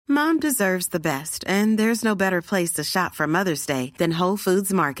Mom deserves the best, and there's no better place to shop for Mother's Day than Whole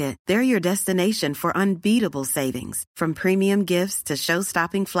Foods Market. They're your destination for unbeatable savings, from premium gifts to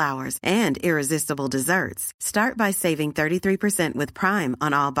show-stopping flowers and irresistible desserts. Start by saving 33% with Prime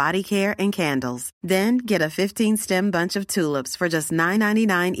on all body care and candles. Then get a 15-stem bunch of tulips for just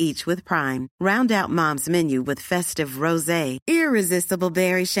 $9.99 each with Prime. Round out Mom's menu with festive rosé, irresistible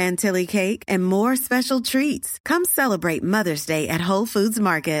berry chantilly cake, and more special treats. Come celebrate Mother's Day at Whole Foods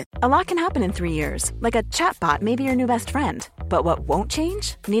Market. A lot can happen in 3 years, like a chatbot may be your new best friend. But what won't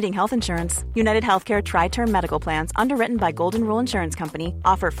change? Needing health insurance. United Healthcare Tri-Term Medical Plans, underwritten by Golden Rule Insurance Company,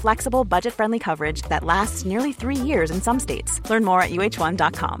 offer flexible, budget-friendly coverage that lasts nearly 3 years in some states. Learn more at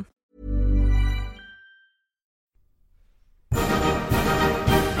uh1.com.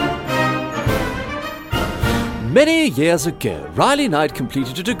 Many years ago, Riley Knight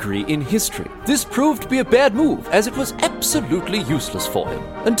completed a degree in history. This proved to be a bad move, as it was absolutely useless for him.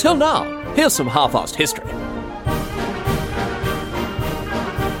 Until now. Here's some half-assed history.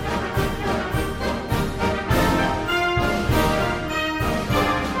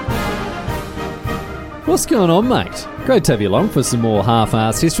 What's going on, mate? Great to have you along for some more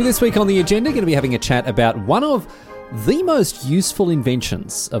half-assed history. This week on the agenda, going to be having a chat about one of the most useful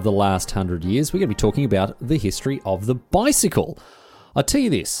inventions of the last 100 years. We're going to be talking about the history of the bicycle. I tell you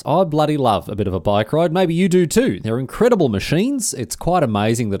this, I bloody love a bit of a bike ride. Maybe you do too. They're incredible machines. It's quite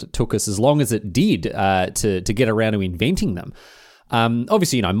amazing that it took us as long as it did to get around to inventing them.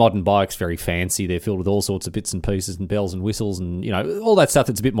 Obviously, modern bikes, very fancy. They're filled with all sorts of bits and pieces and bells and whistles and, all that stuff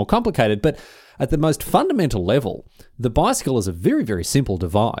that's a bit more complicated. But at the most fundamental level, the bicycle is a very, very simple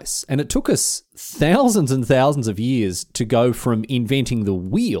device. And it took us thousands and thousands of years to go from inventing the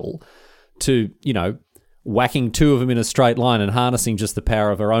wheel to, whacking two of them in a straight line and harnessing just the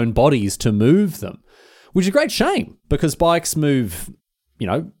power of our own bodies to move them, which is a great shame because bikes move,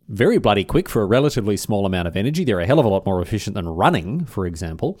 very bloody quick for a relatively small amount of energy. They're a hell of a lot more efficient than running, for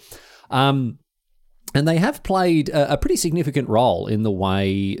example. And they have played a pretty significant role in the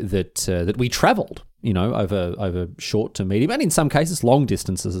way that we travelled, over short to medium, and in some cases long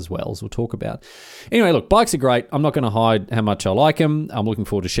distances as well, as we'll talk about. Anyway, look, bikes are great. I'm not going to hide how much I like them. I'm looking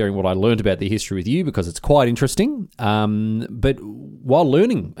forward to sharing what I learned about the history with you because it's quite interesting. But while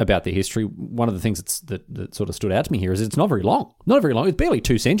learning about the history, one of the things that sort of stood out to me here is it's not very long. Not very long. It's barely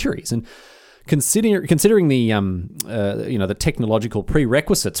 2 centuries. And considering the the technological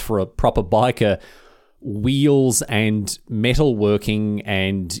prerequisites for a proper biker, wheels and metalworking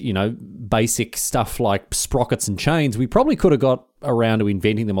and, basic stuff like sprockets and chains, we probably could have got around to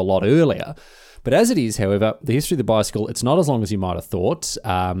inventing them a lot earlier. But as it is, however, the history of the bicycle, it's not as long as you might have thought.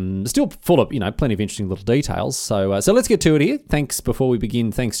 Still full of, plenty of interesting little details. So let's get to it here. Before we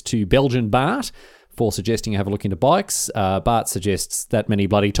begin, thanks to Belgian Bart for suggesting I have a look into bikes. Bart suggests that many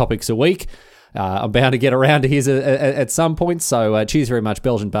bloody topics a week. I'm bound to get around to his at some point. So cheers very much,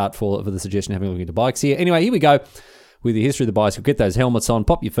 Belgian Bart, for the suggestion of having a look into bikes here. Anyway, here we go with the history of the bicycle. Get those helmets on,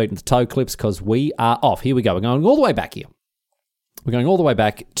 pop your feet into toe clips because we are off. Here we go. We're going all the way back here. We're going all the way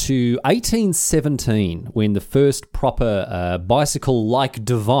back to 1817 when the first proper bicycle-like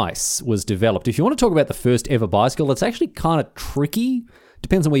device was developed. If you want to talk about the first ever bicycle, it's actually kind of tricky.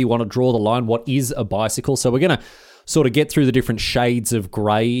 Depends on where you want to draw the line. What is a bicycle? So we're going to sort of get through the different shades of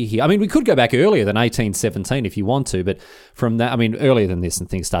grey here. I mean, we could go back earlier than 1817 if you want to, but from that, earlier than this and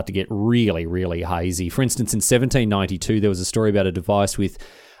things start to get really, really hazy. For instance, in 1792, there was a story about a device with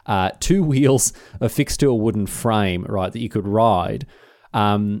 2 wheels affixed to a wooden frame, right, that you could ride,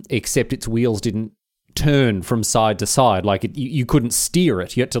 except its wheels didn't turn from side to side. Like you couldn't steer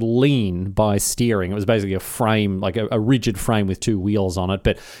it. You had to lean by steering. It was basically a frame, like a rigid frame with 2 wheels on it,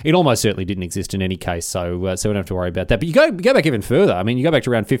 but it almost certainly didn't exist in any case, so we don't have to worry about that. But you go back even further. You go back to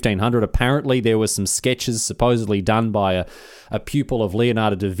around 1500. Apparently there were some sketches supposedly done by a pupil of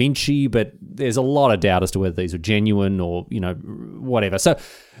Leonardo da Vinci, but there's a lot of doubt as to whether these are genuine or, whatever. So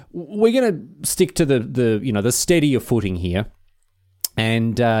we're going to stick to the steadier footing here.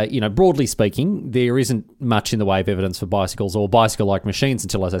 And, broadly speaking, there isn't much in the way of evidence for bicycles or bicycle-like machines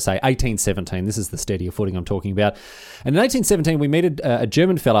until, as I say, 1817. This is the steadier footing I'm talking about. And in 1817, we met a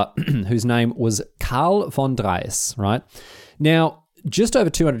German fella whose name was Karl von Drais, right? Now, just over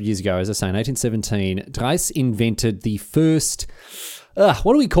 200 years ago, as I say, in 1817, Drais invented the first... what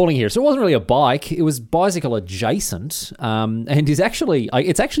are we calling here? So it wasn't really a bike. It was bicycle adjacent, and it's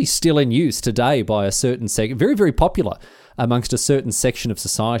actually still in use today by a certain segment. Very, very popular amongst a certain section of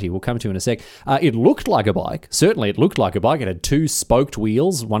society we'll come to in a sec. It looked like a bike. Certainly it looked like a bike. It had two spoked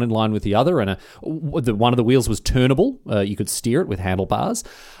wheels, one in line with the other, and one of the wheels was turnable. You could steer it with handlebars.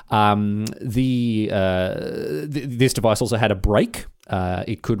 This device also had a brake.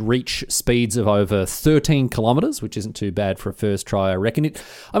 It could reach speeds of over 13 kilometers, which isn't too bad for a first try, I reckon.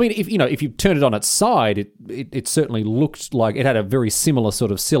 If you turn it on its side, it certainly looked like it had a very similar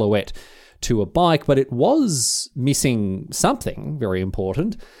sort of silhouette to a bike, but it was missing something very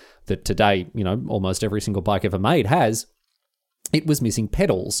important that today, almost every single bike ever made has. It was missing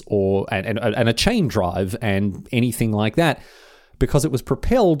pedals and a chain drive and anything like that, because it was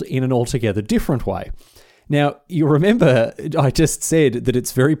propelled in an altogether different way. Now, you remember I just said that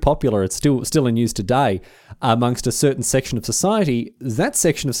it's very popular, it's still in use today amongst a certain section of society. That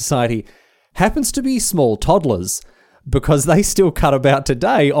section of society happens to be small toddlers, because they still cut about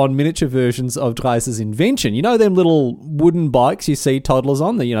today on miniature versions of Dreis's invention. You know them little wooden bikes you see toddlers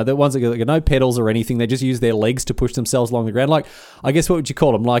on? The ones that got no pedals or anything, they just use their legs to push themselves along the ground. Like, I guess what would you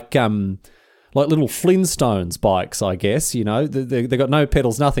call them? Like little Flintstones bikes, I guess. They got no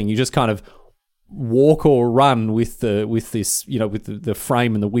pedals, nothing. You just kind of walk or run with the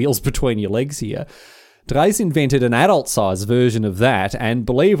frame and the wheels between your legs here. Dreis invented an adult-sized version of that, and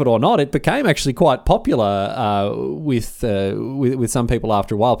believe it or not, it became actually quite popular with some people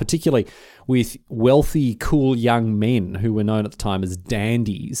after a while, particularly with wealthy, cool young men who were known at the time as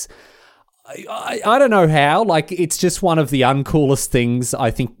dandies. I don't know how. Like, it's just one of the uncoolest things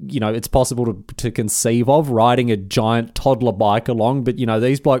I think, it's possible to conceive of, riding a giant toddler bike along. But,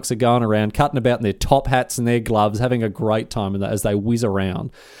 these blokes are going around, cutting about in their top hats and their gloves, having a great time as they whiz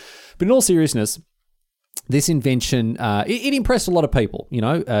around. But in all seriousness, this invention, it impressed a lot of people.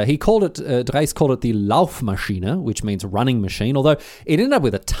 Dreis called it the Laufmaschine, which means running machine, although it ended up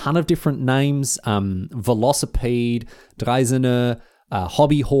with a ton of different names, Velocipede, Dreisiner,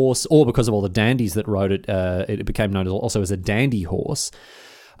 hobby horse, or because of all the dandies that rode it, it became known also as a dandy horse.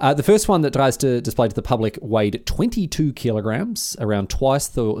 The first one that Dreis displayed to the public weighed 22 kilograms, around twice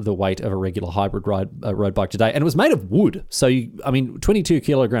the weight of a regular hybrid road bike today, and it was made of wood. So, 22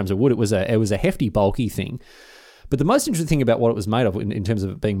 kilograms of wood, it was a hefty, bulky thing. But the most interesting thing about what it was made of, in terms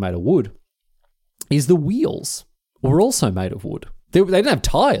of it being made of wood, is the wheels were also made of wood. They didn't have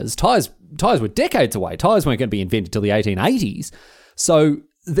tires. Tires were decades away. Tires weren't going to be invented till the 1880s. So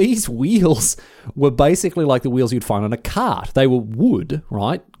these wheels were basically like the wheels you'd find on a cart. They were wood,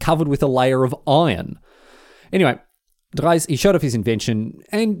 right, covered with a layer of iron. Anyway, Dreis, he showed off his invention,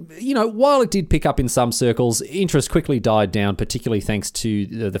 and, while it did pick up in some circles, interest quickly died down, particularly thanks to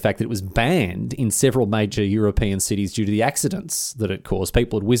the fact that it was banned in several major European cities due to the accidents that it caused.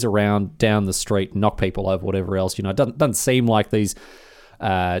 People would whiz around down the street, knock people over, whatever else. It doesn't seem like these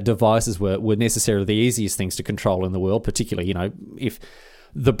devices were necessarily the easiest things to control in the world, particularly, if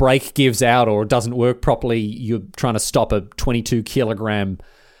the brake gives out or doesn't work properly, you're trying to stop a 22 kilogram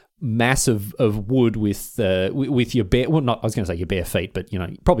mass of wood with your bare, well, not, I was going to say your bare feet, but,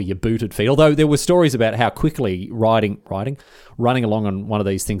 probably your booted feet. Although there were stories about how quickly running along on one of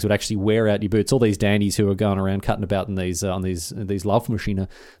these things would actually wear out your boots. All these dandies who are going around cutting about in these Laufmaschine,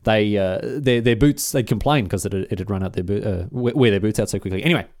 their boots, they'd complain because it had run out wear their boots out so quickly.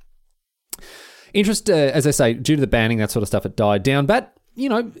 Anyway, interest, as I say, due to the banning, that sort of stuff, it died down, but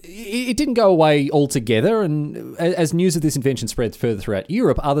it didn't go away altogether, and as news of this invention spread further throughout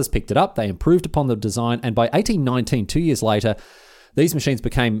Europe, others picked it up, they improved upon the design, and by 1819, 2 years later, these machines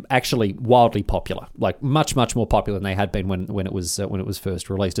became actually wildly popular, like much, much more popular than they had been when it was first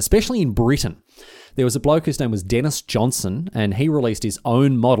released, especially in Britain. There was a bloke whose name was Dennis Johnson, and he released his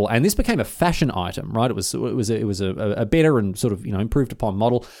own model, and this became a fashion item, right? It was a better and sort of improved upon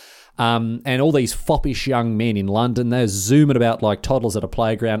model. And all these foppish young men in London, they're zooming about like toddlers at a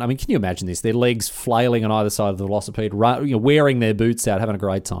playground. I mean, can you imagine this? Their legs flailing on either side of the velocipede, wearing their boots out, having a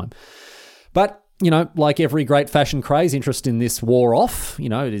great time. But, like every great fashion craze, interest in this wore off.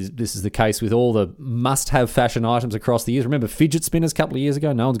 This is the case with all the must-have fashion items across the years. Remember fidget spinners a couple of years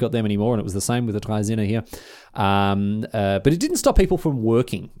ago? No one's got them anymore, and it was the same with the Dreisiner here. But it didn't stop people from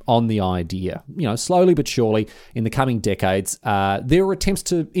working on the idea. Slowly but surely, in the coming decades, there were attempts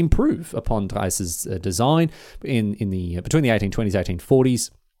to improve upon Dreis's design. Between the 1820s, 1840s,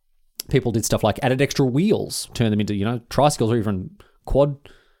 people did stuff like added extra wheels, turned them into tricycles or even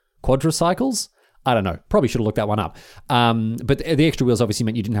quadricycles. I don't know. Probably should have looked that one up. But the extra wheels obviously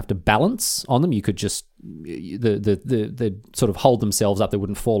meant you didn't have to balance on them. You could just the sort of hold themselves up. They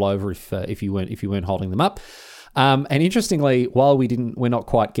wouldn't fall over if you weren't holding them up. And interestingly, while we're not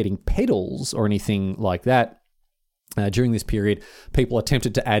quite getting pedals or anything like that, During this period, people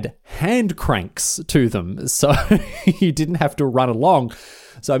attempted to add hand cranks to them, so you didn't have to run along.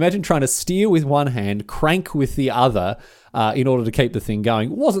 So imagine trying to steer with one hand, crank with the other, in order to keep the thing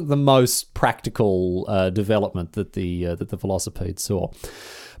going. It wasn't the most practical development that the velocipede saw.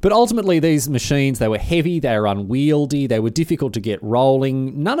 But ultimately, these machines, they were heavy, they were unwieldy, they were difficult to get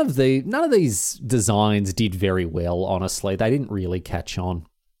rolling. None of these designs did very well, honestly. They didn't really catch on.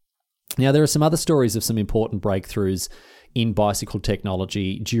 Now, there are some other stories of some important breakthroughs in bicycle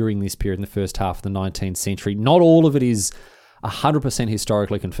technology during this period in the first half of the 19th century. Not all of it is 100%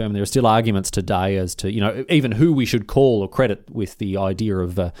 historically confirmed. There are still arguments today as to, even who we should call or credit with the idea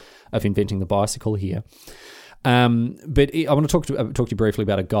of inventing the bicycle here. But I want to talk to you briefly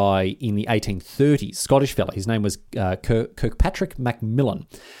about a guy in the 1830s, Scottish fella. His name was Kirkpatrick Macmillan,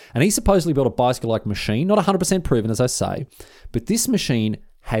 and he supposedly built a bicycle-like machine, not 100% proven, as I say, but this machine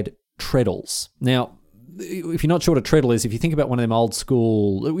had treadles. Now, if you're not sure what a treadle is, if you think about one of them old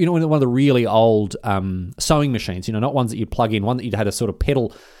school, one of the really old sewing machines, not ones that you'd plug in, one that you'd had a sort of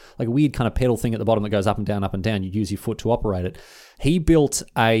pedal, like a weird kind of pedal thing at the bottom that goes up and down, up and down. You'd use your foot to operate it. He built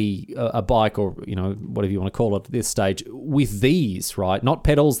a bike, or whatever you want to call it at this stage, with these, right? Not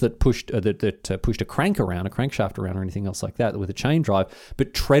pedals that pushed a crankshaft around, or anything else like that with a chain drive,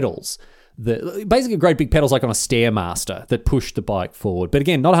 but treadles. Basically great big pedals like on a Stairmaster that pushed the bike forward. But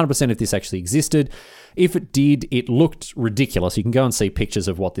again, not 100% if this actually existed. If it did, it looked ridiculous. You can go and see pictures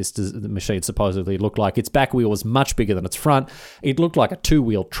of what the machine supposedly looked like. Its back wheel was much bigger than its front. It looked like a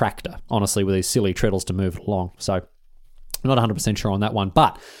two-wheel tractor, honestly, with these silly treadles to move it along. So I'm not 100% sure on that one.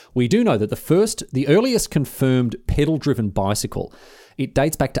 But we do know that the earliest confirmed pedal-driven bicycle, it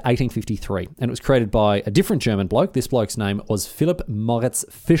dates back to 1853, and it was created by a different German bloke. This bloke's name was Philipp Moritz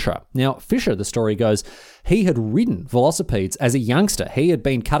Fischer. Now, Fischer, the story goes, he had ridden velocipedes as a youngster. He had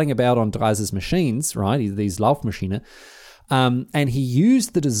been cutting about on Dreiser's machines, right, these Laufmaschine, and he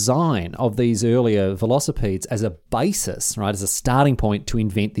used the design of these earlier velocipedes as a basis, right, as a starting point to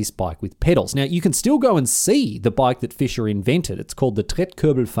invent this bike with pedals. Now, you can still go and see the bike that Fischer invented. It's called the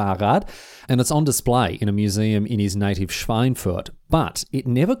Trettkurbelfahrrad, and it's on display in a museum in his native Schweinfurt. But it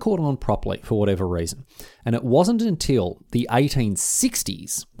never caught on properly for whatever reason. And it wasn't until the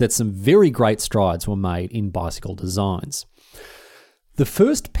 1860s that some very great strides were made in bicycle designs. The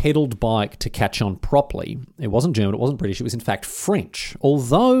first pedalled bike to catch on properly, it wasn't German, it wasn't British, it was in fact French.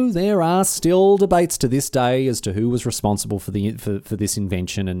 Although there are still debates to this day as to who was responsible for this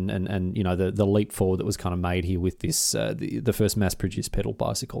invention and the leap forward that was kind of made here with this the first mass-produced pedal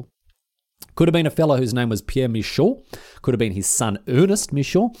bicycle. Could have been a fellow whose name was Pierre Michaud, could have been his son Ernest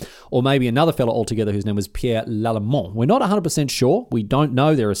Michaud, or maybe another fellow altogether whose name was Pierre Lallemand. We're not 100% sure. We don't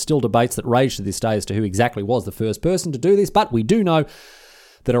know. There are still debates that rage to this day as to who exactly was the first person to do this, but we do know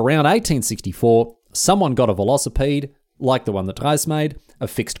that around 1864, someone got a velocipede, like the one that Dreiser made,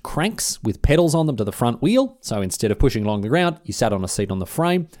 of fixed cranks with pedals on them to the front wheel. So instead of pushing along the ground, you sat on a seat on the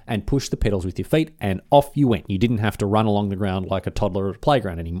frame and pushed the pedals with your feet, and off you went. You didn't have to run along the ground like a toddler at a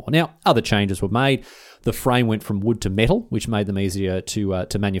playground anymore. Now, other changes were made. The frame went from wood to metal, which made them easier to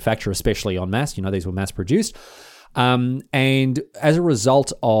manufacture, especially en masse. These were mass-produced. And as a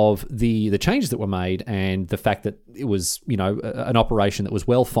result of the changes that were made and the fact that it was, an operation that was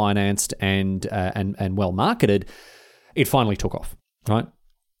well-financed and well marketed, it finally took off, right?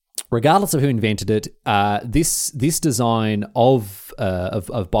 Regardless of who invented it, this design of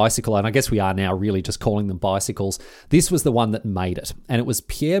bicycle, and I guess we are now really just calling them bicycles, this was the one that made it. And it was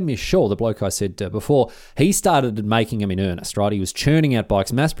Pierre Michaud, the bloke I said before. He started making them in earnest, right? He was churning out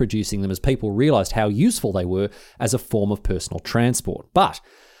bikes, mass-producing them as people realised how useful they were as a form of personal transport. But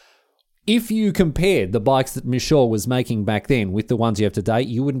if you compared the bikes that Michaud was making back then with the ones you have today,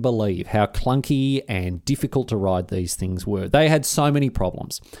 you wouldn't believe how clunky and difficult to ride these things were. They had so many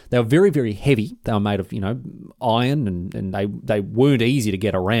problems. They were very, very heavy. They were made of, iron, and they weren't easy to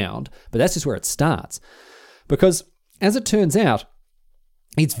get around. But that's just where it starts. Because, as it turns out,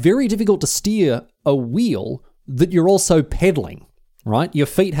 it's very difficult to steer a wheel that you're also pedaling, right? Your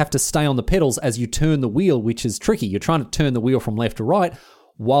feet have to stay on the pedals as you turn the wheel, which is tricky. You're trying to turn the wheel from left to right,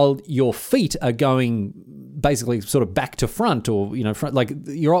 while your feet are going basically sort of back to front, or, front, like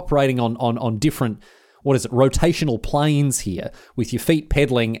you're operating on different, rotational planes here, with your feet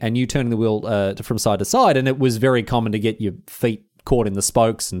pedaling and you turning the wheel from side to side. And it was very common to get your feet caught in the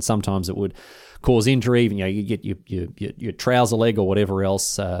spokes, and sometimes it would cause injury. You get your trouser leg or whatever else,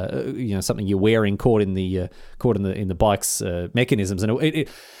 something you're wearing caught in the bike's mechanisms, and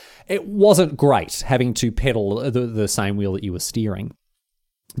it wasn't great having to pedal the same wheel that you were steering.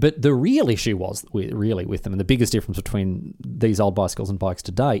 But the real issue was with them, and the biggest difference between these old bicycles and bikes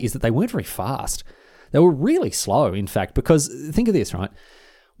today, is that they weren't very fast. They were really slow, in fact, because think of this, right?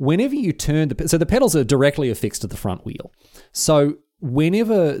 Whenever you turn so the pedals are directly affixed to the front wheel. So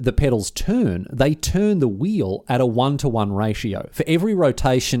whenever the pedals turn, they turn the wheel at a 1-to-1 ratio. For every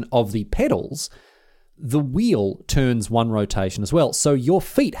rotation of the pedals, the wheel turns one rotation as well. So your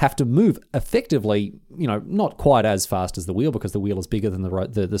feet have to move effectively, not quite as fast as the wheel because the wheel is bigger than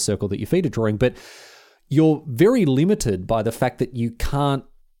the circle that your feet are drawing, but you're very limited by the fact that you can't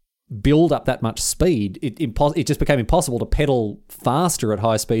build up that much speed. It just became impossible to pedal faster at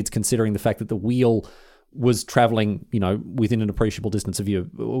high speeds, considering the fact that the wheel was traveling, within an appreciable distance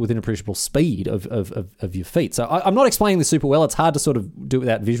within appreciable speed of your feet. So I'm not explaining this super well. It's hard to sort of do it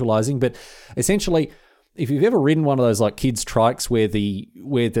without visualizing, but essentially, if you've ever ridden one of those like kids' trikes where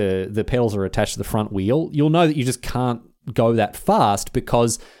the pedals are attached to the front wheel, you'll know that you just can't go that fast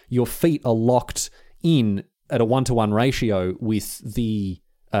because your feet are locked in at a 1-to-1 ratio with the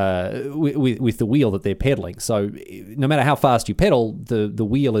wheel that they're pedaling. So no matter how fast you pedal, the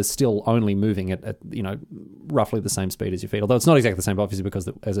wheel is still only moving at roughly the same speed as your feet. Although it's not exactly the same, obviously, because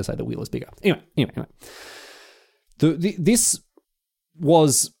as I say, the wheel is bigger. Anyway. This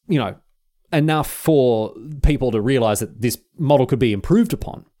was enough for people to realize that this model could be improved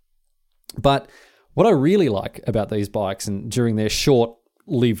upon. But what I really like about these bikes, and during their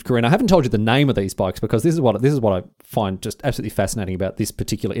short-lived career, and I haven't told you the name of these bikes because this is what I find just absolutely fascinating about this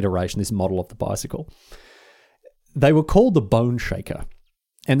particular iteration, this model of the bicycle. They were called the Bone Shaker.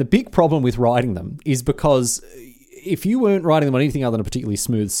 And the big problem with riding them is because if you weren't riding them on anything other than a particularly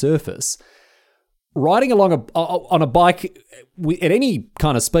smooth surface, riding along on a bike at any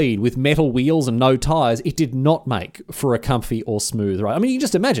kind of speed with metal wheels and no tires, it did not make for a comfy or smooth ride. I mean, you can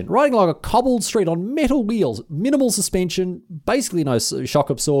just imagine riding along a cobbled street on metal wheels, minimal suspension, basically no shock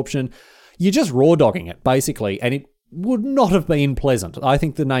absorption. You're just raw dogging it, basically, and it would not have been pleasant. I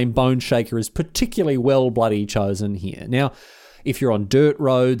think the name Bone Shaker is particularly well bloody chosen here. Now, if you're on dirt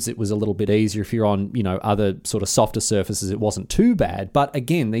roads, it was a little bit easier. If you're on, other sort of softer surfaces, it wasn't too bad. But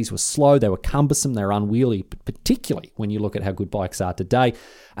again, these were slow, they were cumbersome, they were unwieldy, particularly when you look at how good bikes are today.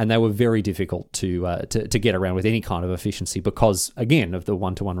 And they were very difficult to get around with any kind of efficiency because, again, of the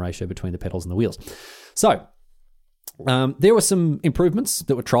 1-to-1 ratio between the pedals and the wheels. So there were some improvements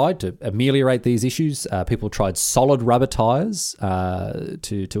that were tried to ameliorate these issues. People tried solid rubber tyres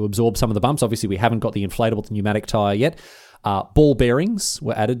to absorb some of the bumps. Obviously, we haven't got the inflatable pneumatic tyre yet. Ball bearings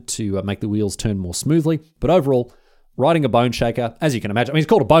were added to make the wheels turn more smoothly. But overall, riding a Bone Shaker, as you can imagine, it's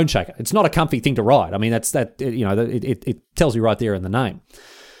called a Bone Shaker. It's not a comfy thing to ride. I mean, it tells you right there in the name.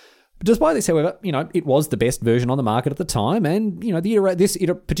 But despite this, however, it was the best version on the market at the time, and this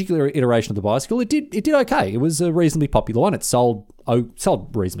particular iteration of the bicycle, it did okay. It was a reasonably popular one. It sold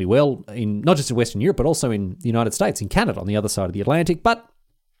reasonably well in not just in Western Europe, but also in the United States, in Canada, on the other side of the Atlantic. But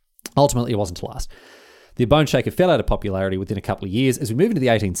ultimately, it wasn't to last. The Bone Shaker fell out of popularity within a couple of years. As we moved into the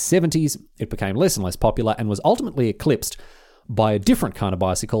 1870s, it became less and less popular and was ultimately eclipsed by a different kind of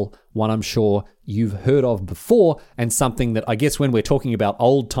bicycle, one I'm sure you've heard of before, and something that I guess when we're talking about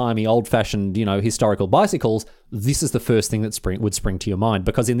old-timey, old-fashioned, historical bicycles, this is the first thing that would spring to your mind.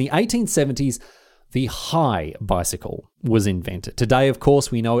 Because in the 1870s, the high bicycle was invented. Today, of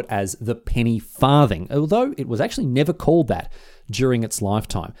course, we know it as the penny farthing, although it was actually never called that during its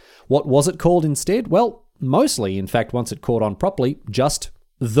lifetime. What was it called instead? Well, mostly, in fact, once it caught on properly, just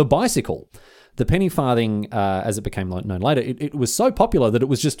the bicycle. The penny farthing, as it became known later, it was so popular that it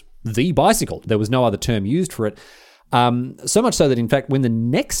was just the bicycle. There was no other term used for it. So much so that, in fact, when the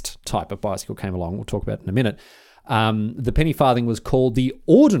next type of bicycle came along, we'll talk about it in a minute, the penny farthing was called the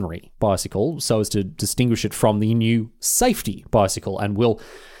ordinary bicycle, so as to distinguish it from the new safety bicycle. And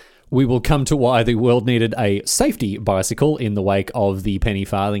we will come to why the world needed a safety bicycle in the wake of the penny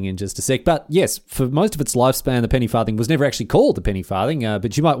farthing in just a sec. But yes, for most of its lifespan, the penny farthing was never actually called the penny farthing.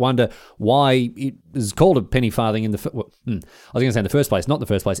 But you might wonder why it is called a penny farthing in the I was going to say in the first place, not in the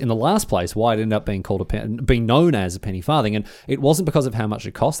first place, in the last place, why it ended up being called being known as a penny farthing. And it wasn't because of how much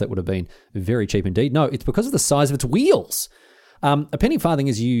it cost. That would have been very cheap indeed. No, it's because of the size of its wheels. A penny farthing,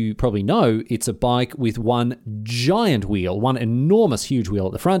 as you probably know, it's a bike with one giant wheel, one enormous huge wheel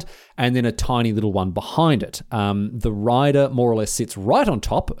at the front, and then a tiny little one behind it. The rider more or less sits right on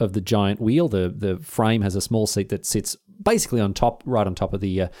top of the giant wheel. The frame has a small seat that sits basically on top, right on top of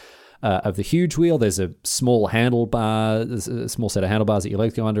the huge wheel. There's a small handlebar, there's a small set of handlebars that your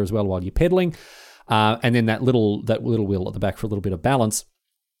legs go under as well while you're pedaling, and then that little wheel at the back for a little bit of balance.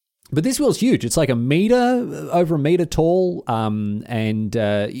 But this wheel's huge. It's like over a meter tall, and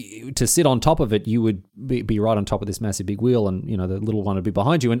to sit on top of it, you would be right on top of this massive big wheel, and the little one would be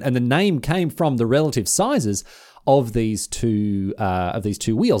behind you. And the name came from the relative sizes of these two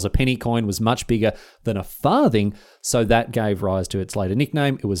wheels. A penny coin was much bigger than a farthing, so that gave rise to its later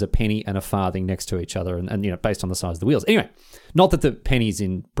nickname. It was a penny and a farthing next to each other, and based on the size of the wheels. Anyway, not that the pennies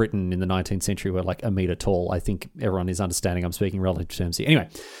in Britain in the 19th century were like a metre tall. I think everyone is understanding I'm speaking relative terms here. Anyway,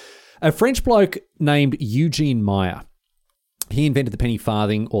 a French bloke named Eugene Meyer, he invented the penny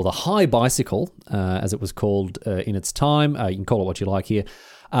farthing, or the high bicycle, as it was called in its time. You can call it what you like here.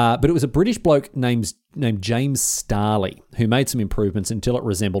 But it was a British bloke named James Starley who made some improvements until it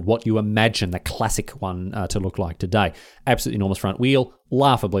resembled what you imagine the classic one to look like today. Absolutely enormous front wheel,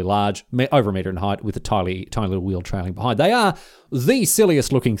 laughably large, over a metre in height, with a tiny little wheel trailing behind. They are the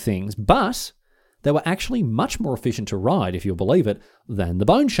silliest looking things, but they were actually much more efficient to ride, if you'll believe it, than the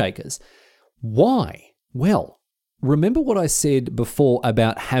bone shakers. Why? Well, remember what I said before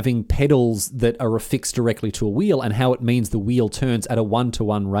about having pedals that are affixed directly to a wheel and how it means the wheel turns at a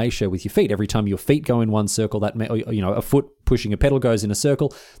 1-to-1 ratio with your feet. Every time your feet go in one circle, a foot pushing a pedal goes in a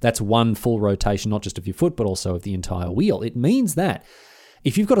circle, that's one full rotation, not just of your foot, but also of the entire wheel. It means that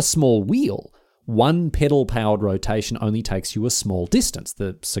if you've got a small wheel, one pedal-powered rotation only takes you a small distance,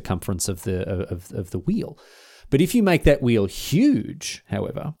 the circumference of the wheel. But if you make that wheel huge,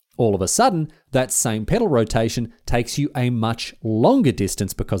 however, all of a sudden, that same pedal rotation takes you a much longer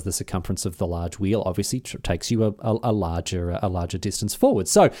distance because the circumference of the large wheel obviously takes you a larger distance forward.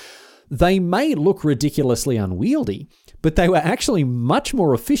 So they may look ridiculously unwieldy, but they were actually much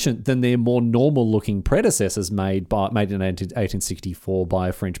more efficient than their more normal-looking predecessors made in 1864 by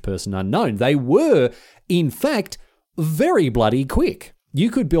a French person unknown. They were, in fact, very bloody quick. You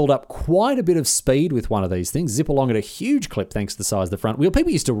could build up quite a bit of speed with one of these things, zip along at a huge clip thanks to the size of the front wheel.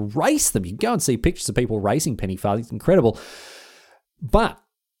 People used to race them. You can go and see pictures of people racing penny farthings. It's incredible. But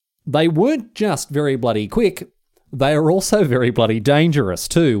they weren't just very bloody quick. They are also very bloody dangerous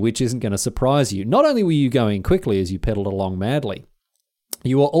too, which isn't going to surprise you. Not only were you going quickly as you pedaled along madly,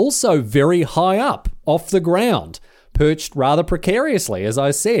 you were also very high up off the ground, perched rather precariously, as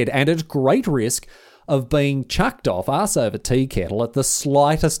I said, and at great risk of being chucked off arse over tea kettle at the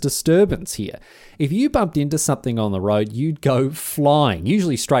slightest disturbance here. If you bumped into something on the road, you'd go flying,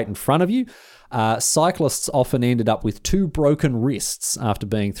 usually straight in front of you. Cyclists often ended up with 2 broken wrists after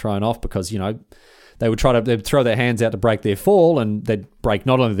being thrown off because, they'd throw their hands out to break their fall, and they'd break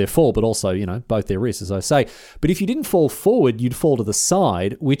not only their fall, but also, both their wrists, as I say. But if you didn't fall forward, you'd fall to the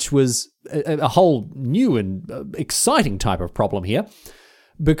side, which was a whole new and exciting type of problem here,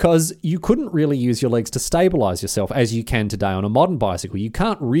 because you couldn't really use your legs to stabilize yourself as you can today on a modern bicycle. You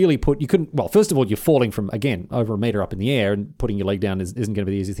can't really first of all, you're falling from, again, over a meter up in the air, and putting your leg down isn't going to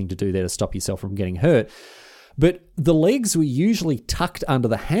be the easy thing to do there to stop yourself from getting hurt. But the legs were usually tucked under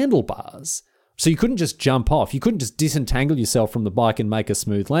the handlebars, so you couldn't just jump off. You couldn't just disentangle yourself from the bike and make a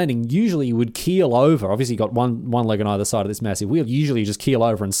smooth landing. Usually you would keel over. Obviously, you've got one leg on either side of this massive wheel. Usually you just keel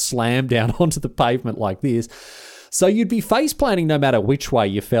over and slam down onto the pavement like this. So you'd be face planting no matter which way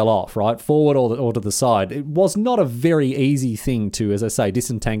you fell off, right? Forward or to the side. It was not a very easy thing to, as I say,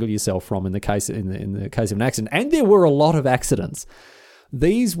 disentangle yourself from in the case of an accident. And there were a lot of accidents.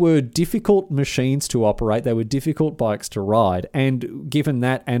 These were difficult machines to operate. They were difficult bikes to ride. And given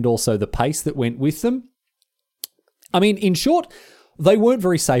that, and also the pace that went with them, in short, they weren't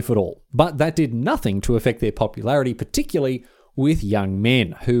very safe at all. But that did nothing to affect their popularity, particularly with young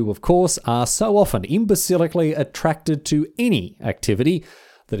men, who, of course, are so often imbecilically attracted to any activity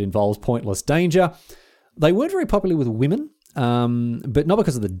that involves pointless danger. They weren't very popular with women, but not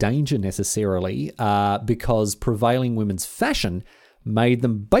because of the danger necessarily, because prevailing women's fashion made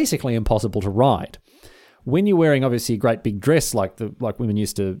them basically impossible to ride. When you're wearing, obviously, a great big dress like women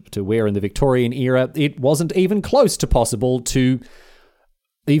used to wear in the Victorian era, it wasn't even close to possible to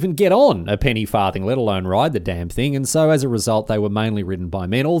even get on a penny farthing, let alone ride the damn thing. And so as a result, they were mainly ridden by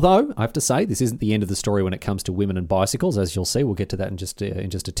men. Although, I have to say, this isn't the end of the story when it comes to women and bicycles, as you'll see. We'll get to that in just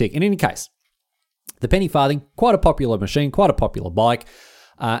a tick. In any case, the penny farthing, quite a popular machine, quite a popular bike.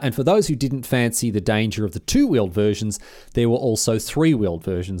 And for those who didn't fancy the danger of the 2-wheeled versions, there were also 3-wheeled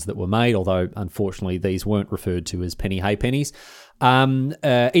versions that were made, although unfortunately these weren't referred to as penny halfpennies.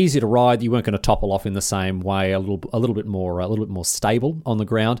 Easy to ride. You weren't going to topple off in the same way. A little bit more stable on the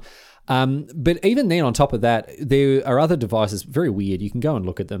ground. But even then, on top of that, there are other devices, very weird. You can go and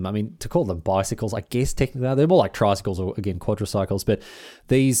look at them. To call them bicycles, I guess technically they're more like tricycles or, again, quadricycles. But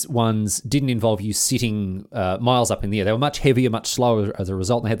these ones didn't involve you sitting miles up in the air. They were much heavier, much slower as a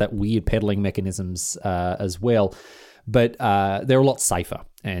result. And they had that weird pedaling mechanisms as well. but they're a lot safer,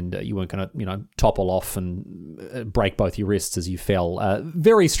 and you weren't going to, topple off and break both your wrists as you fell.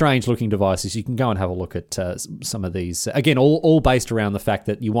 Very strange looking devices. You can go and have a look at some of these. Again, all based around the fact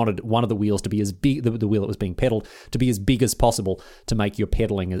that you wanted one of the wheels to be as big, the wheel that was being pedaled, to be as big as possible to make your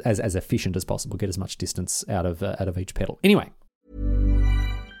pedaling as efficient as possible, get as much distance out of each pedal. Anyway.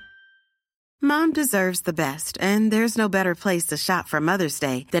 Mom deserves the best, and there's no better place to shop for Mother's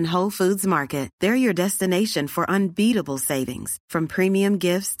Day than Whole Foods Market. They're your destination for unbeatable savings, from premium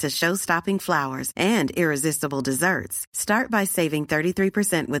gifts to show-stopping flowers and irresistible desserts. Start by saving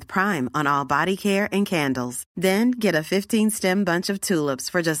 33% with Prime on all body care and candles. Then get a 15-stem bunch of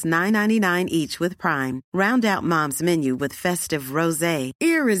tulips for just $9.99 each with Prime. Round out Mom's menu with festive rosé,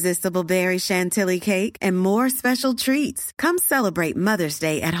 irresistible berry chantilly cake, and more special treats. Come celebrate Mother's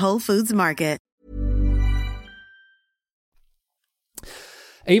Day at Whole Foods Market.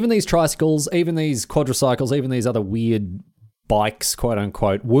 Even these tricycles, even these quadricycles, even these other weird bikes, quote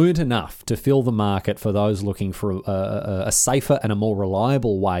unquote, weren't enough to fill the market for those looking for a safer and a more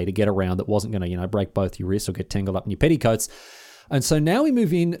reliable way to get around that wasn't going to, break both your wrists or get tangled up in your petticoats. And so now we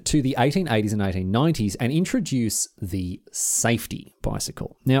move into the 1880s and 1890s and introduce the safety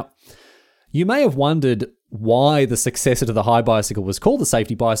bicycle. Now, you may have wondered why the successor to the high bicycle was called the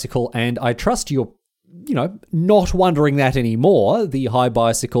safety bicycle, and I trust you're not wondering that anymore. The high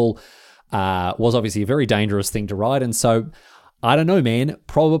bicycle was obviously a very dangerous thing to ride, and so, I don't know, man,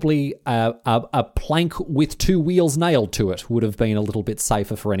 probably a plank with two wheels nailed to it would have been a little bit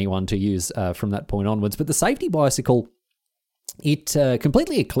safer for anyone to use from that point onwards. But the safety bicycle, it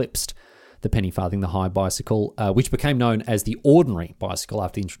completely eclipsed the penny farthing, the high bicycle, which became known as the ordinary bicycle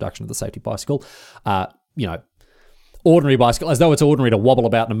after the introduction of the safety bicycle. Ordinary bicycle, as though it's ordinary to wobble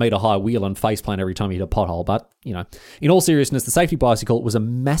about in a metre-high wheel and faceplant every time you hit a pothole. But, in all seriousness, the safety bicycle was a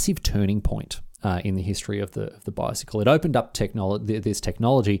massive turning point in the history of the bicycle. It opened up this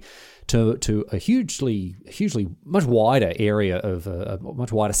technology to a hugely much wider area of a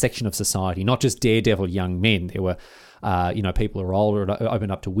much wider section of society, not just daredevil young men. There were people who are older. It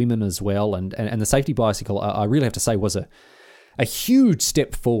opened up to women as well. And the safety bicycle, I really have to say, was a huge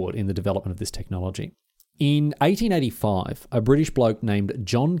step forward in the development of this technology. In 1885, a British bloke named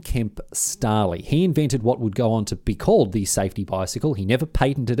John Kemp Starley, he invented what would go on to be called the safety bicycle. He never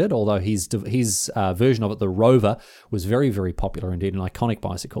patented it, although his version of it, the Rover, was very, very popular indeed, an iconic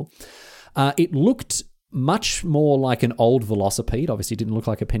bicycle. It looked much more like an old velocipede. Obviously, it didn't look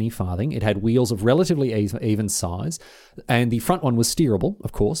like a penny farthing. It had wheels of relatively even size, and the front one was steerable,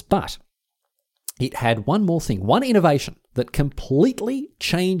 of course, but it had one more thing, one innovation that completely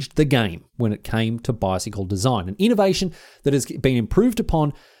changed the game when it came to bicycle design. An innovation that has been improved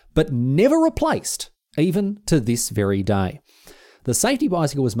upon but never replaced, even to this very day. The safety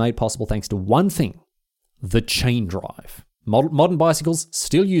bicycle was made possible thanks to one thing, the chain drive. Modern bicycles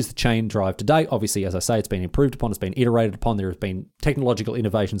still use the chain drive today. Obviously, as I say, it's been improved upon, it's been iterated upon. There have been technological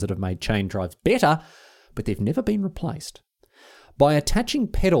innovations that have made chain drives better, but they've never been replaced. By attaching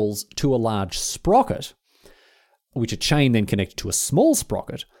pedals to a large sprocket, which a chain then connected to a small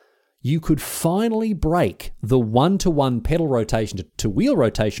sprocket, you could finally break the 1-to-1 pedal rotation to wheel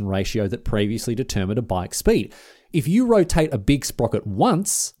rotation ratio that previously determined a bike's speed. If you rotate a big sprocket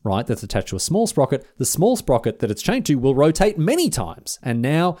once, right, that's attached to a small sprocket, the small sprocket that it's chained to will rotate many times. And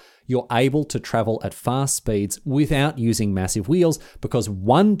now you're able to travel at fast speeds without using massive wheels, because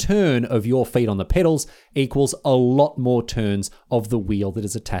one turn of your feet on the pedals equals a lot more turns of the wheel that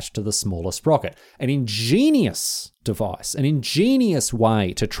is attached to the smaller sprocket. An ingenious device, an ingenious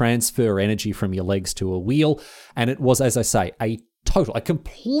way to transfer energy from your legs to a wheel. And it was, as I say, a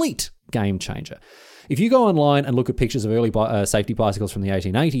complete game changer. If you go online and look at pictures of early safety bicycles from the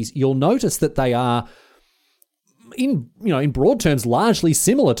 1880s, you'll notice that they are, in broad terms, largely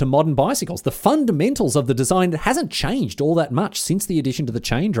similar to modern bicycles. The fundamentals of the design hasn't changed all that much since the addition to the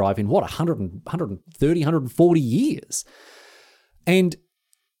chain drive in, 130, 140 years. And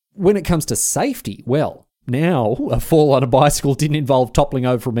when it comes to safety, well, now a fall on a bicycle didn't involve toppling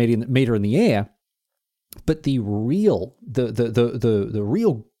over a meter in the air, but the real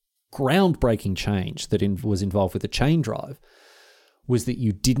groundbreaking change that was involved with the chain drive was that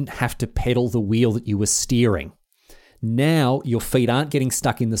you didn't have to pedal the wheel that you were steering. Now your feet aren't getting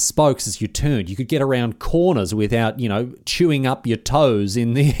stuck in the spokes as you turned. You could get around corners without, chewing up your toes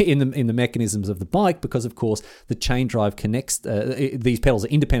in the mechanisms of the bike, because of course the chain drive connects. These pedals are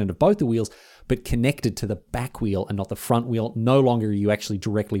independent of both the wheels, but connected to the back wheel and not the front wheel. No longer are you actually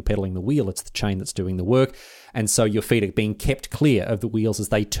directly pedaling the wheel; it's the chain that's doing the work. And so your feet are being kept clear of the wheels as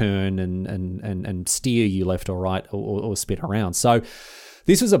they turn and steer you left or right or spin around. So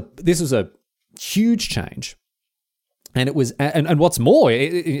this was a huge change. And it was, and what's more,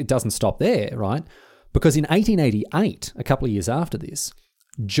 it doesn't stop there, right? Because in 1888, a couple of years after this,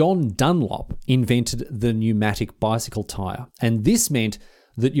 John Dunlop invented the pneumatic bicycle tyre. And this meant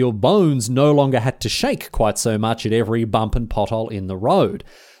that your bones no longer had to shake quite so much at every bump and pothole in the road.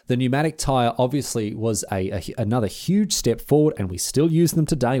 The pneumatic tyre obviously was another huge step forward, and we still use them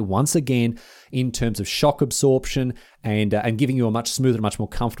today once again in terms of shock absorption and giving you a much smoother, much more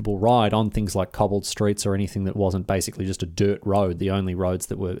comfortable ride on things like cobbled streets or anything that wasn't basically just a dirt road, the only roads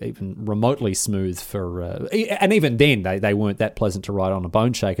that were even remotely smooth for... and even then, they weren't that pleasant to ride on a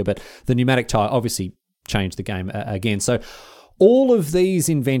bone shaker, but the pneumatic tyre obviously changed the game again. So all of these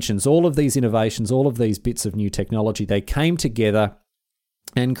inventions, all of these innovations, all of these bits of new technology, they came together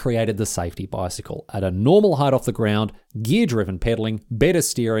and created the safety bicycle at a normal height off the ground, gear-driven pedaling, better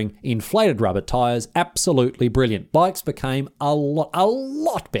steering, inflated rubber tyres, absolutely brilliant. Bikes became a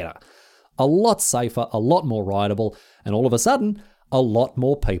lot better, a lot safer, a lot more rideable, and all of a sudden, a lot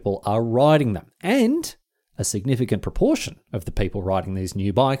more people are riding them. And a significant proportion of the people riding these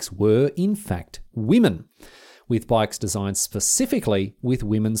new bikes were, in fact, women, with bikes designed specifically with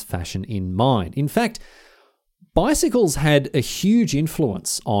women's fashion in mind. In fact, bicycles had a huge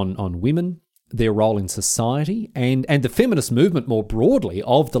influence on women, their role in society, and the feminist movement more broadly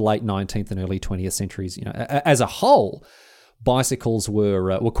of the late 19th and early 20th centuries. You know, as a whole, bicycles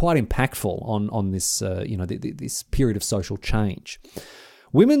were quite impactful on this this period of social change.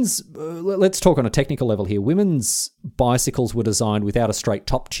 Let's talk on a technical level here. Women's bicycles were designed without a straight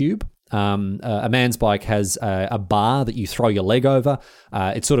top tube. A man's bike has a bar that you throw your leg over.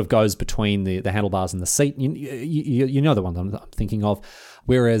 It sort of goes between the handlebars and the seat. You know the one that I'm thinking of.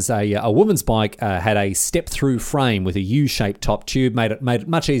 Whereas a woman's bike had a step-through frame with a U-shaped top tube, made it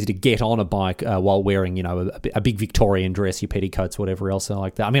much easier to get on a bike while wearing, a big Victorian dress, your petticoats, whatever else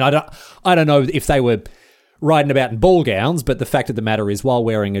like that. I mean, I don't know if they were riding about in ball gowns, but the fact of the matter is, while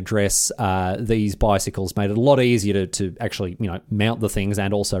wearing a dress, these bicycles made it a lot easier to actually, mount the things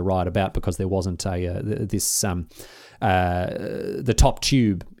and also ride about, because there wasn't the top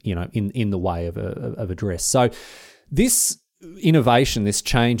tube, in the way of a dress. So this innovation, this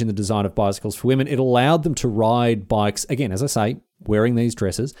change in the design of bicycles for women, it allowed them to ride bikes, again, as I say, wearing these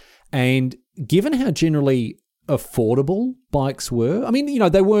dresses. And given how generally affordable bikes were, I mean,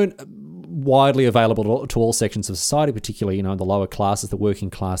 they weren't widely available to all sections of society, particularly, in the lower classes, the working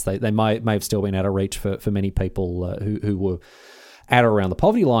class. They may have still been out of reach for many people who were at or around the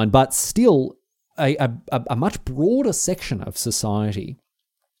poverty line, but still a much broader section of society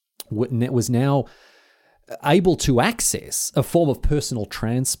was now able to access a form of personal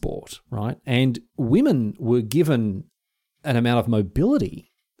transport, right? And women were given an amount of mobility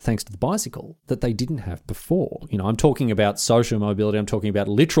thanks to the bicycle that they didn't have before. I'm talking about social mobility, I'm talking about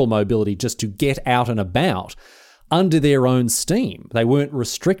literal mobility, just to get out and about under their own steam. They weren't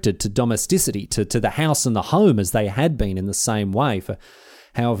restricted to domesticity, to the house and the home as they had been in the same way for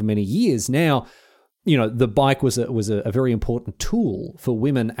however many years. Now, the bike was a very important tool for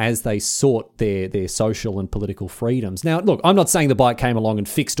women as they sought their social and political freedoms. Now, look, I'm not saying the bike came along and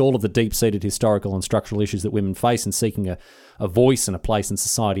fixed all of the deep-seated historical and structural issues that women face in seeking a voice and a place in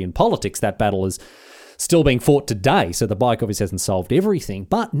society and politics. That battle is still being fought today, so the bike obviously hasn't solved everything.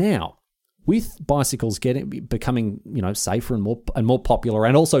 But now, with bicycles becoming safer and more popular,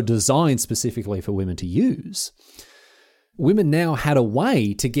 and also designed specifically for women to use, women now had a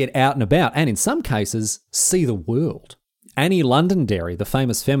way to get out and about, and in some cases, see the world. Annie Londonderry, the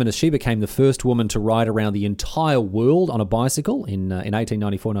famous feminist, she became the first woman to ride around the entire world on a bicycle in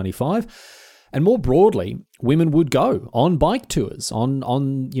 1894-95. And more broadly, women would go on bike tours, on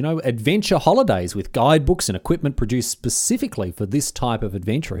adventure holidays with guidebooks and equipment produced specifically for this type of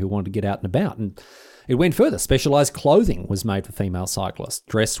adventurer who wanted to get out and about. And it went further. Specialised clothing was made for female cyclists,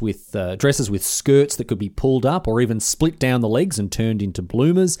 dresses with skirts that could be pulled up or even split down the legs and turned into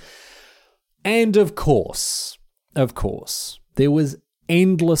bloomers. And of course, there was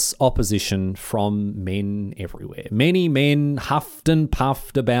endless opposition from men everywhere. Many men huffed and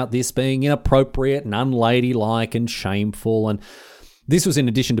puffed about this being inappropriate and unladylike and shameful. And this was in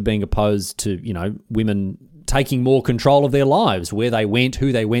addition to being opposed to, women taking more control of their lives, where they went,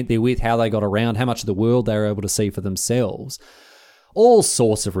 who they went there with, how they got around, how much of the world they were able to see for themselves. All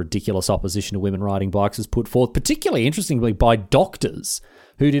sorts of ridiculous opposition to women riding bikes was put forth, particularly interestingly by doctors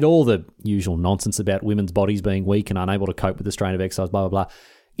who did all the usual nonsense about women's bodies being weak and unable to cope with the strain of exercise, blah, blah, blah.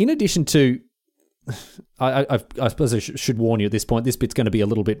 In addition to, I suppose I should warn you at this point, this bit's going to be a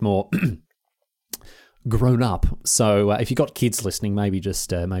little bit more grown up. So if you've got kids listening, maybe just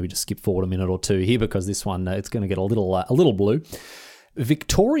skip forward a minute or two here, because this one, it's going to get a little blue.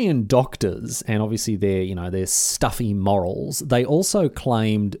 Victorian doctors, and obviously their stuffy morals, they also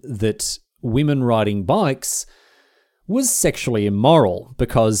claimed that women riding bikes was sexually immoral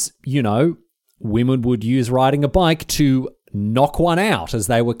because, women would use riding a bike to knock one out as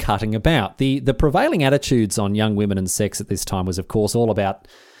they were cutting about. The prevailing attitudes on young women and sex at this time was, of course, all about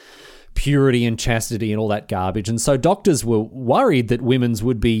purity and chastity and all that garbage. And so doctors were worried that women's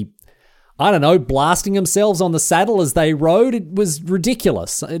would be, blasting themselves on the saddle as they rode. It was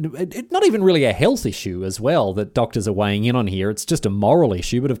ridiculous. Not even really a health issue as well that doctors are weighing in on here. It's just a moral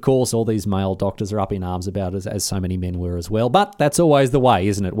issue. But of course, all these male doctors are up in arms about it, as so many men were as well. But that's always the way,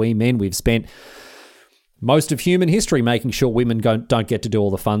 isn't it? We men, we've spent most of human history making sure women don't get to do all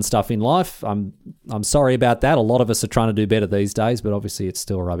the fun stuff in life. I'm sorry about that. A lot of us are trying to do better these days, but obviously it's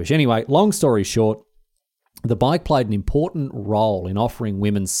still rubbish. Anyway, long story short, the bike played an important role in offering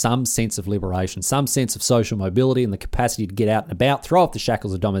women some sense of liberation, some sense of social mobility and the capacity to get out and about, throw off the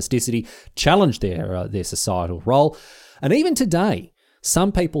shackles of domesticity, challenge their societal role. And even today,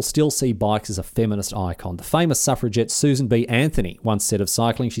 some people still see bikes as a feminist icon. The famous suffragette Susan B. Anthony once said of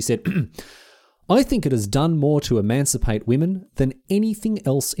cycling, she said, "I think it has done more to emancipate women than anything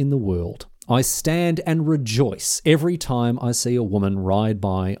else in the world. I stand and rejoice every time I see a woman ride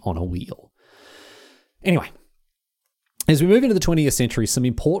by on a wheel." Anyway, as we move into the 20th century, some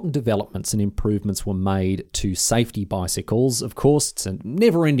important developments and improvements were made to safety bicycles. Of course, it's a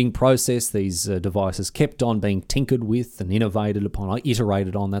never-ending process. These devices kept on being tinkered with and innovated upon,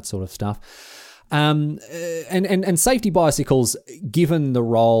 iterated on, that sort of stuff. And safety bicycles, given the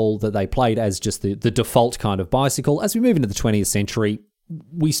role that they played as just the default kind of bicycle, as we move into the 20th century,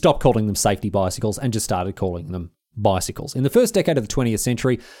 we stopped calling them safety bicycles and just started calling them bicycles. In the first decade of the 20th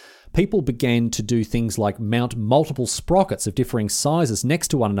century, people began to do things like mount multiple sprockets of differing sizes next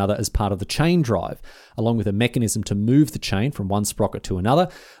to one another as part of the chain drive, along with a mechanism to move the chain from one sprocket to another.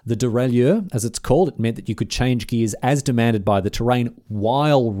 The derailleur, as it's called, it meant that you could change gears as demanded by the terrain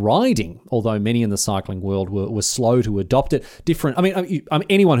while riding, although many in the cycling world were slow to adopt it.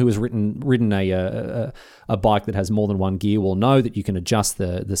 Anyone who has ridden a bike that has more than one gear will know that you can adjust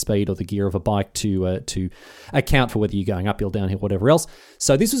the speed or the gear of a bike to account for whether you're going uphill, downhill, whatever else.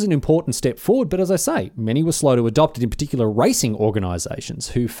 So this was an important step forward, but as I say, many were slow to adopt it, in particular racing organisations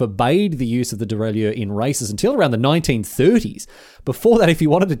who forbade the use of the derailleur in races until around the 1930s. Before that, if you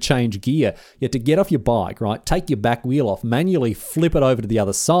wanted to change gear, you had to get off your bike, right? Take your back wheel off, manually flip it over to the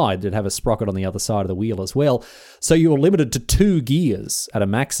other side. It'd have a sprocket on the other side of the wheel as well. So you were limited to 2 gears at a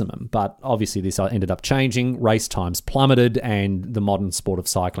maximum. But obviously this ended up changing. Race times plummeted, and the modern sport of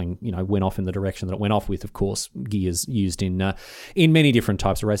cycling, went off in the direction that it went off with, of course, gears used in many different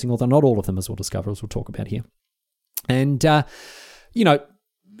types of racing, although not all of them, as we'll discover, as we'll talk about here. And,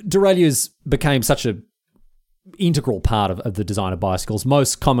 derailleurs became such a integral part of the design of bicycles.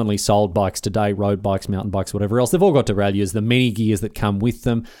 Most commonly sold bikes today, road bikes, mountain bikes, whatever else, they've all got derailleurs, the many gears that come with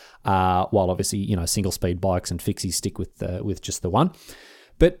them, while obviously, single speed bikes and fixies stick with just the one.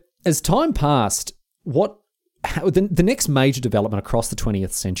 But as time passed, the next major development across the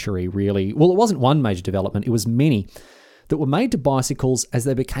 20th century really, well, it wasn't one major development, it was many that were made to bicycles as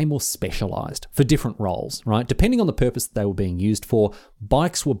they became more specialised for different roles, right? Depending on the purpose that they were being used for,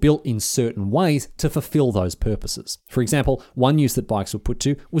 bikes were built in certain ways to fulfill those purposes. For example, one use that bikes were put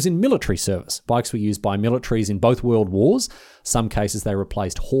to was in military service. Bikes were used by militaries in both world wars. Some cases they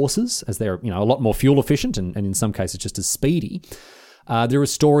replaced horses as they're, a lot more fuel efficient and in some cases just as speedy. There are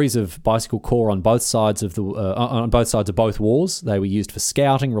stories of bicycle corps on both sides of both wars. They were used for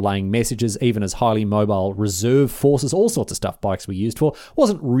scouting, relaying messages, even as highly mobile reserve forces. All sorts of stuff bikes were used for. It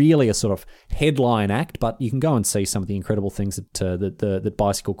wasn't really a sort of headline act, but you can go and see some of the incredible things that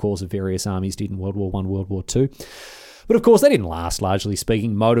bicycle corps of various armies did in World War I, World War II. But of course, they didn't last, largely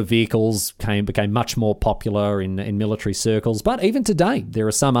speaking. Motor vehicles became much more popular in military circles. But even today, there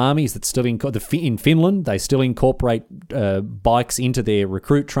are some armies that still, in Finland, they still incorporate bikes into their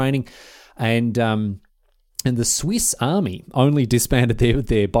recruit training. And the Swiss army only disbanded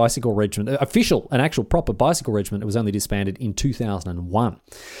their bicycle regiment, an actual proper bicycle regiment. It was only disbanded in 2001.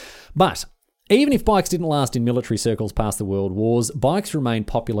 But even if bikes didn't last in military circles past the world wars, bikes remained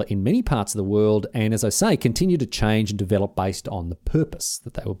popular in many parts of the world and, as I say, continue to change and develop based on the purpose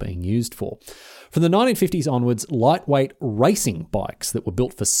that they were being used for. From the 1950s onwards, lightweight racing bikes that were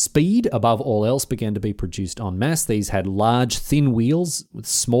built for speed above all else began to be produced en masse. These had large, thin wheels with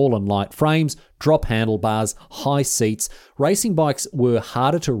small and light frames, drop handlebars, high seats. Racing bikes were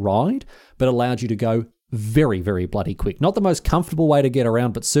harder to ride, but allowed you to go very, very bloody quick. Not the most comfortable way to get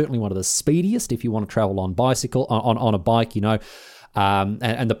around, but certainly one of the speediest if you want to travel on a bike,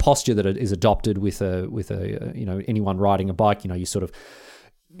 And the posture that is adopted with anyone riding a bike, you're sort of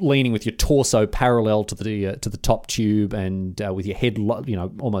leaning with your torso parallel to the top tube, and with your head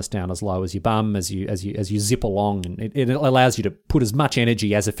almost down as low as your bum as you zip along, and it allows you to put as much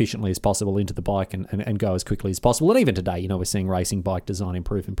energy as efficiently as possible into the bike and go as quickly as possible. And even today, we're seeing racing bike design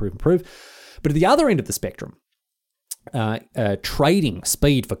improve. But at the other end of the spectrum, trading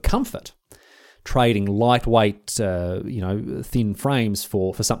speed for comfort, trading lightweight, thin frames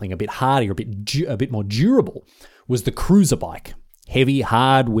for something a bit harder, a bit more durable, was the cruiser bike. Heavy,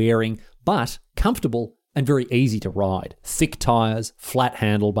 hard-wearing, but comfortable and very easy to ride. Thick tyres, flat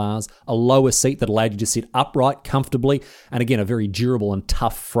handlebars, a lower seat that allowed you to sit upright comfortably, and again, a very durable and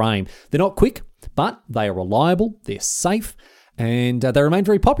tough frame. They're not quick, but they are reliable, they're safe, and they remained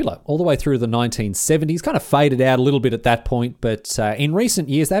very popular all the way through the 1970s. Kind of faded out a little bit at that point, but in recent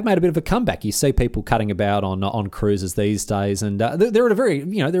years, they've made a bit of a comeback. You see people cutting about on cruisers these days, and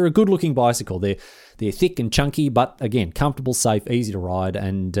they're a good-looking bicycle. They're thick and chunky, but again, comfortable, safe, easy to ride,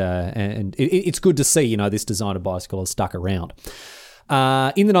 and it's good to see, this design of bicycle has stuck around.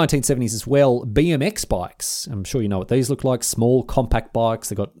 In the 1970s as well, BMX bikes, I'm sure you know what these look like, small, compact bikes.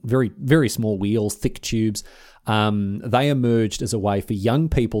 They've got very, very small wheels, thick tubes. They emerged as a way for young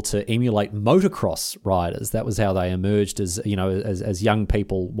people to emulate motocross riders. That was how they emerged as young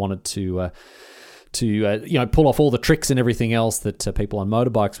people wanted to pull off all the tricks and everything else that people on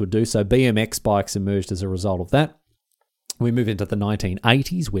motorbikes would do. So BMX bikes emerged as a result of that. We move into the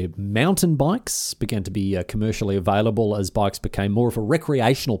 1980s, where mountain bikes began to be commercially available as bikes became more of a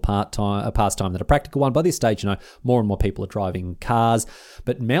recreational pastime than a practical one. By this stage, more and more people are driving cars,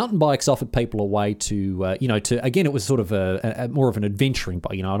 but mountain bikes offered people a way to again, it was sort of a more of an adventuring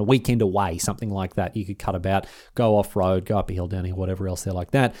bike, on a weekend away, something like that. You could cut about, go off-road, go up a hill, down a hill, whatever else they're like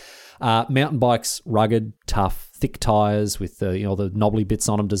that. Mountain bikes, rugged, tough, thick tyres with the knobbly bits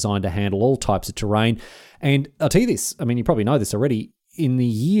on them designed to handle all types of terrain. And I'll tell you this, you probably know this already, in the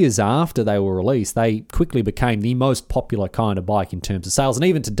years after they were released, they quickly became the most popular kind of bike in terms of sales. And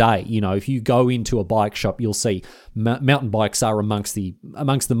even today, if you go into a bike shop, you'll see mountain bikes are amongst the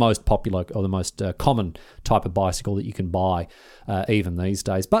most popular or the most common type of bicycle that you can buy even these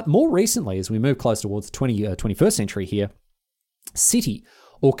days. But more recently, as we move close towards the 21st century here, city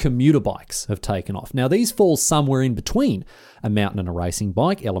or commuter bikes have taken off. Now, these fall somewhere in between a mountain and a racing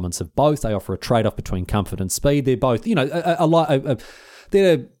bike, elements of both. They offer a trade-off between comfort and speed. They're both,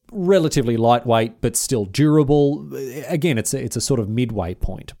 they're relatively lightweight, but still durable. Again, it's a sort of midway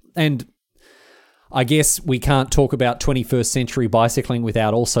point. And I guess we can't talk about 21st century bicycling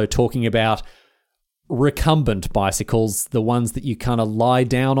without also talking about recumbent bicycles, the ones that you kind of lie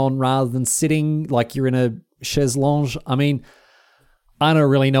down on rather than sitting like you're in a chaise longue. I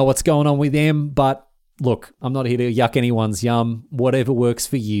don't really know what's going on with them, but look, I'm not here to yuck anyone's yum. Whatever works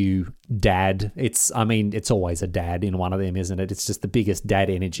for you, dad. It's always a dad in one of them, isn't it? It's just the biggest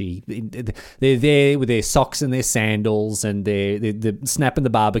dad energy. They're there with their socks and their sandals, and they're snapping the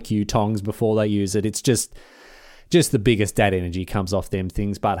barbecue tongs before they use it. It's just the biggest dad energy comes off them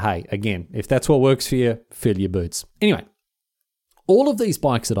things. But hey, again, if that's what works for you, fill your boots. Anyway, all of these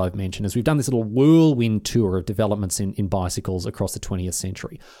bikes that I've mentioned, as we've done this little whirlwind tour of developments in bicycles across the 20th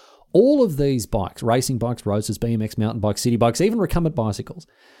century, all of these bikes, racing bikes, roadsters, BMX, mountain bikes, city bikes, even recumbent bicycles,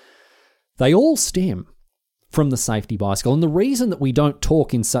 they all stem from the safety bicycle. And the reason that we don't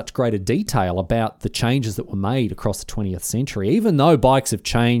talk in such greater detail about the changes that were made across the 20th century, even though bikes have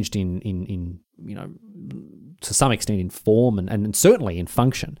changed in to some extent in form and certainly in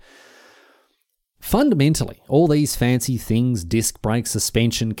function, fundamentally, all these fancy things, disc brakes,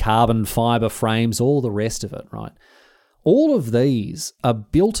 suspension, carbon fiber frames, all the rest of it, right? All of these are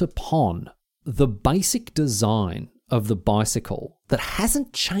built upon the basic design of the bicycle that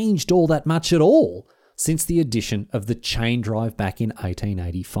hasn't changed all that much at all since the addition of the chain drive back in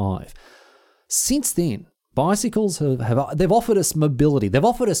 1885. Since then, bicycles they've offered us mobility, they've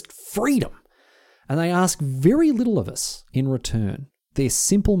offered us freedom, and they ask very little of us in return. They're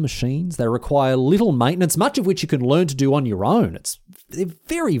simple machines. They require little maintenance, much of which you can learn to do on your own. They're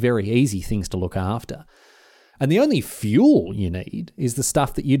very, very easy things to look after. And the only fuel you need is the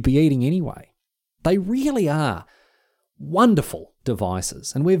stuff that you'd be eating anyway. They really are wonderful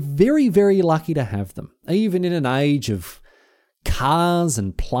devices, and we're very, very lucky to have them. Even in an age of cars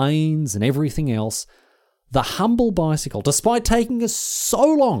and planes and everything else, the humble bicycle, despite taking us so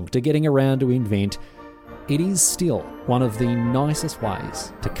long to getting around to invent, it is still one of the nicest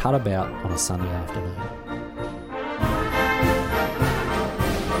ways to cut about on a sunny afternoon.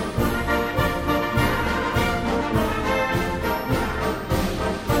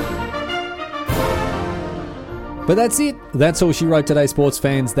 But that's it. That's all she wrote today, sports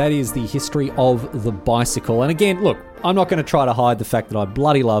fans. That is the history of the bicycle. And again, look, I'm not going to try to hide the fact that I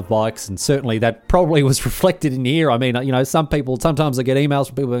bloody love bikes, and certainly that probably was reflected in here. I mean, you know, sometimes I get emails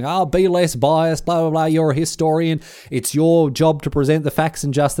from people going, oh, be less biased, blah, blah, blah, you're a historian. It's your job to present the facts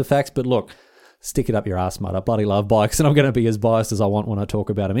and just the facts. But look, stick it up your ass, mate. I bloody love bikes, and I'm going to be as biased as I want when I talk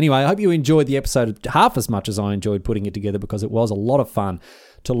about them. Anyway, I hope you enjoyed the episode half as much as I enjoyed putting it together, because it was a lot of fun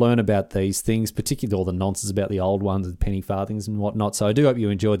to learn about these things, particularly all the nonsense about the old ones, the penny farthings and whatnot. So I do hope you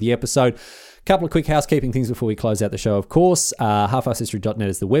enjoyed the episode. A couple of quick housekeeping things before we close out the show, of course. halfasshistory.net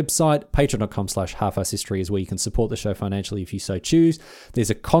is the website. Patreon.com/halfasshistory is where you can support the show financially if you so choose. There's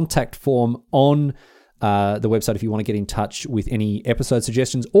a contact form on the website if you want to get in touch with any episode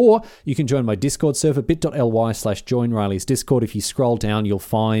suggestions, or you can join my Discord server, bit.ly/join Riley's Discord. If you scroll down, you'll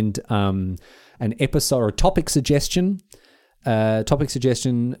find an episode or a topic suggestion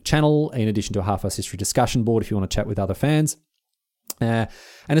channel, in addition to a Half-Ass History discussion board if you want to chat with other fans. And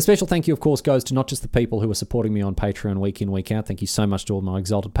a special thank you, of course, goes to not just the people who are supporting me on Patreon week in, week out. Thank you so much to all my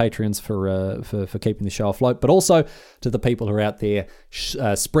exalted Patreons for keeping the show afloat, but also to the people who are out there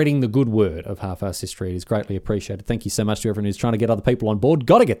spreading the good word of Half-Ass History. It is greatly appreciated. Thank you so much to everyone who's trying to get other people on board.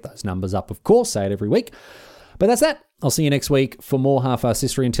 Got to get those numbers up, of course. Say it every week. But that's that. I'll see you next week for more Half-Ass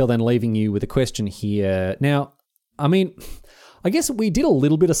History. Until then, leaving you with a question here. Now, I mean, I guess we did a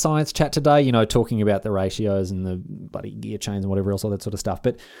little bit of science chat today, you know, talking about the ratios and the bloody gear chains and whatever else, all that sort of stuff.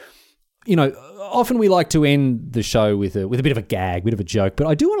 But, you know, often we like to end the show with a bit of a gag, bit of a joke. But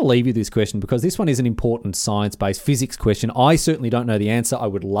I do want to leave you this question, because this one is an important science-based physics question. I certainly don't know the answer. I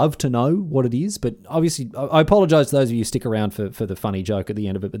would love to know what it is, but obviously I apologize to those of you who stick around for the funny joke at the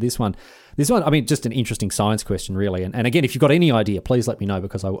end of it. But this one, I mean, just an interesting science question, really. And again, if you've got any idea, please let me know,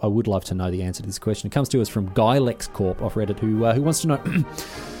 because I would love to know the answer to this question. It comes to us from Guy LexCorp off Reddit, who wants to know,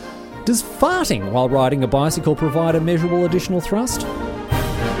 does farting while riding a bicycle provide a measurable additional thrust?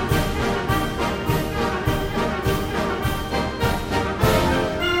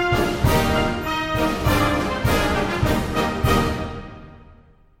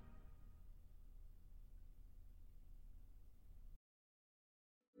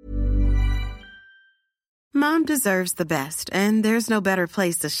 Mom deserves the best, and there's no better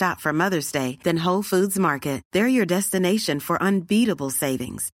place to shop for Mother's Day than Whole Foods Market. They're your destination for unbeatable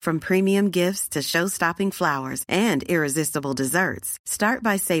savings, from premium gifts to show-stopping flowers and irresistible desserts. Start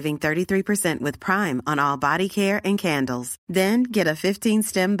by saving 33% with Prime on all body care and candles. Then get a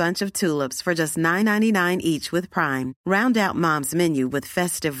 15-stem bunch of tulips for just $9.99 each with Prime. Round out Mom's menu with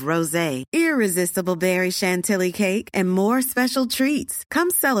festive rosé, irresistible berry chantilly cake, and more special treats.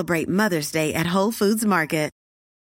 Come celebrate Mother's Day at Whole Foods Market.